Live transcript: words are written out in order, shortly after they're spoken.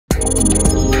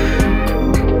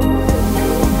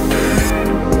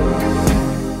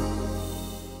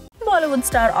Bollywood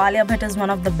star Alia Bhatt is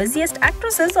one of the busiest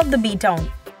actresses of the B-town,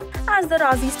 as the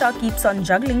Raazi star keeps on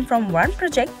juggling from one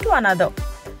project to another.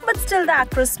 But still the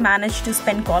actress managed to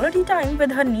spend quality time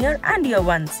with her near and dear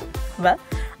ones. Well,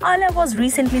 Alia was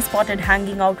recently spotted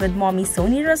hanging out with mommy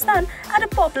Soni Razdan at a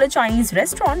popular Chinese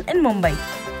restaurant in Mumbai.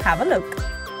 Have a look.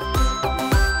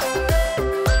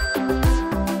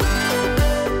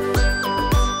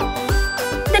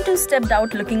 The two stepped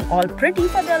out looking all pretty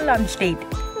for their lunch date.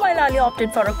 While Alia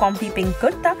opted for a comfy pink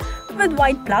kurta with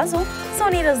white palazzo,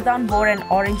 Soni Razdan wore an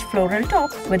orange floral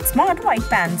top with smart white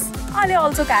pants. Alia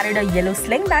also carried a yellow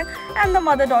sling bag, and the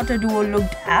mother-daughter duo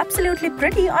looked absolutely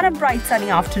pretty on a bright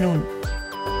sunny afternoon.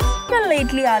 Well,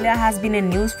 lately Alia has been in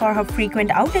news for her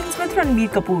frequent outings with Ranbir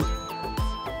Kapoor.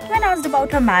 When asked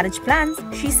about her marriage plans,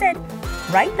 she said,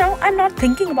 "Right now I'm not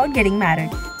thinking about getting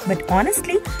married. But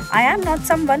honestly, I am not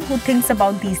someone who thinks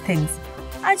about these things.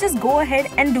 I just go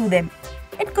ahead and do them.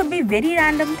 It could be very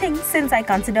random things since I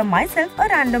consider myself a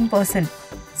random person.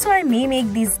 So I may make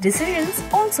these decisions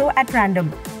also at random.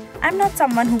 I'm not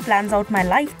someone who plans out my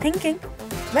life thinking,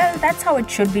 well, that's how it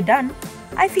should be done.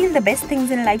 I feel the best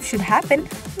things in life should happen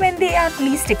when they are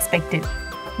least expected.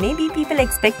 Maybe people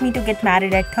expect me to get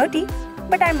married at 30,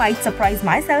 but I might surprise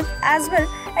myself as well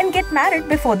and get married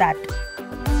before that."